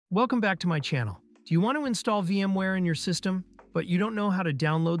Welcome back to my channel. Do you want to install VMware in your system, but you don't know how to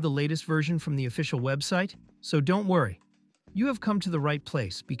download the latest version from the official website? So don't worry. You have come to the right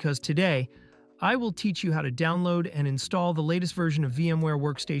place because today, I will teach you how to download and install the latest version of VMware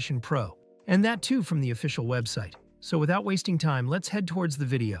Workstation Pro, and that too from the official website. So without wasting time, let's head towards the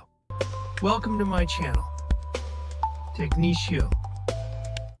video. Welcome to my channel, Technichio.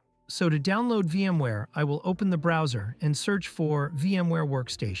 So to download VMware, I will open the browser and search for VMware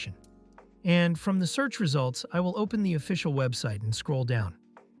Workstation. And from the search results, I will open the official website and scroll down.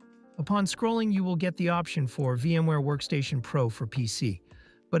 Upon scrolling, you will get the option for VMware Workstation Pro for PC.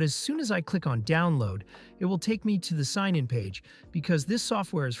 But as soon as I click on Download, it will take me to the sign-in page because this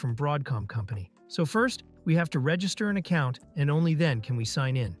software is from Broadcom company. So first, we have to register an account and only then can we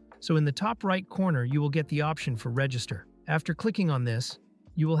sign in. So in the top right corner, you will get the option for Register. After clicking on this,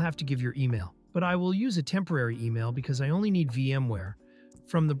 you will have to give your email. But I will use a temporary email because I only need VMware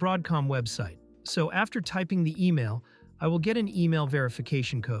from the Broadcom website. So after typing the email, I will get an email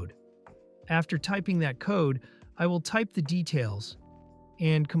verification code. After typing that code, I will type the details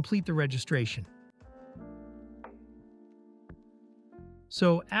and complete the registration.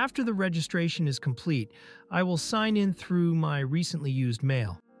 So after the registration is complete, I will sign in through my recently used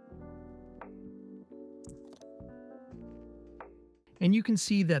mail. And you can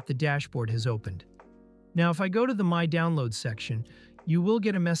see that the dashboard has opened. Now, if I go to the My Downloads section, you will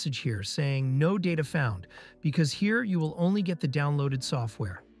get a message here saying no data found, because here you will only get the downloaded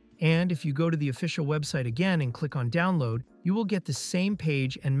software. And if you go to the official website again and click on Download, you will get the same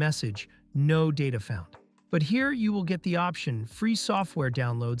page and message, no data found. But here you will get the option Free Software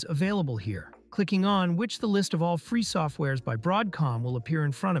Downloads available here. Clicking on which the list of all free softwares by Broadcom will appear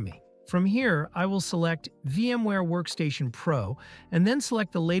in front of me. From here, I will select VMware Workstation Pro and then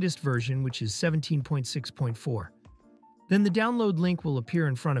select the latest version, which is 17.6.4. Then the download link will appear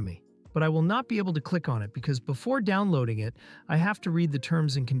in front of me, but I will not be able to click on it because before downloading it, I have to read the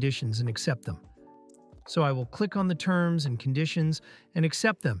terms and conditions and accept them. So I will click on the terms and conditions and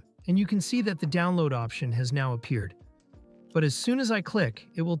accept them, and you can see that the download option has now appeared. But as soon as I click,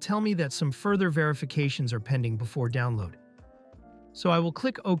 it will tell me that some further verifications are pending before download. So I will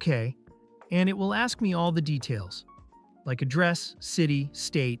click OK, and it will ask me all the details, like address, city,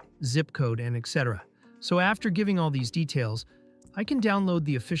 state, zip code, and etc. So after giving all these details, I can download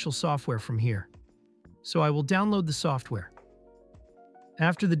the official software from here. So I will download the software.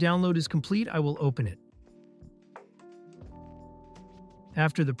 After the download is complete, I will open it.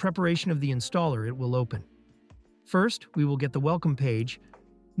 After the preparation of the installer, it will open. First, we will get the welcome page.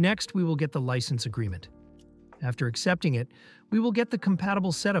 Next, we will get the license agreement. After accepting it, we will get the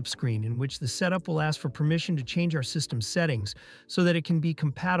compatible setup screen in which the setup will ask for permission to change our system settings so that it can be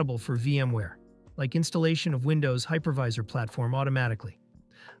compatible for VMware, like installation of Windows hypervisor platform automatically.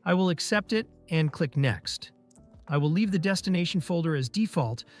 I will accept it and click Next. I will leave the destination folder as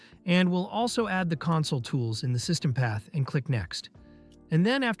default and will also add the console tools in the system path and click Next. And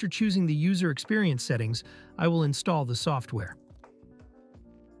then after choosing the user experience settings, I will install the software.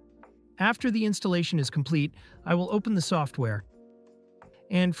 After the installation is complete, I will open the software.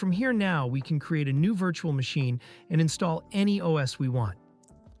 And from here now, we can create a new virtual machine and install any OS we want.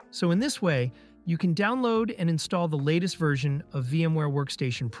 So in this way, you can download and install the latest version of VMware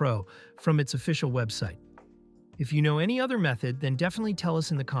Workstation Pro from its official website. If you know any other method, then definitely tell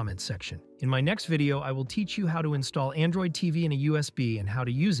us in the comments section. In my next video, I will teach you how to install Android TV in a USB and how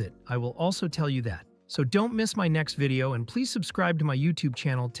to use it. I will also tell you that. So don't miss my next video, and please subscribe to my YouTube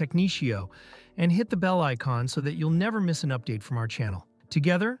channel, Technichio, and hit the bell icon so that you'll never miss an update from our channel.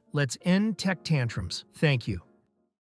 Together, let's end tech tantrums. Thank you.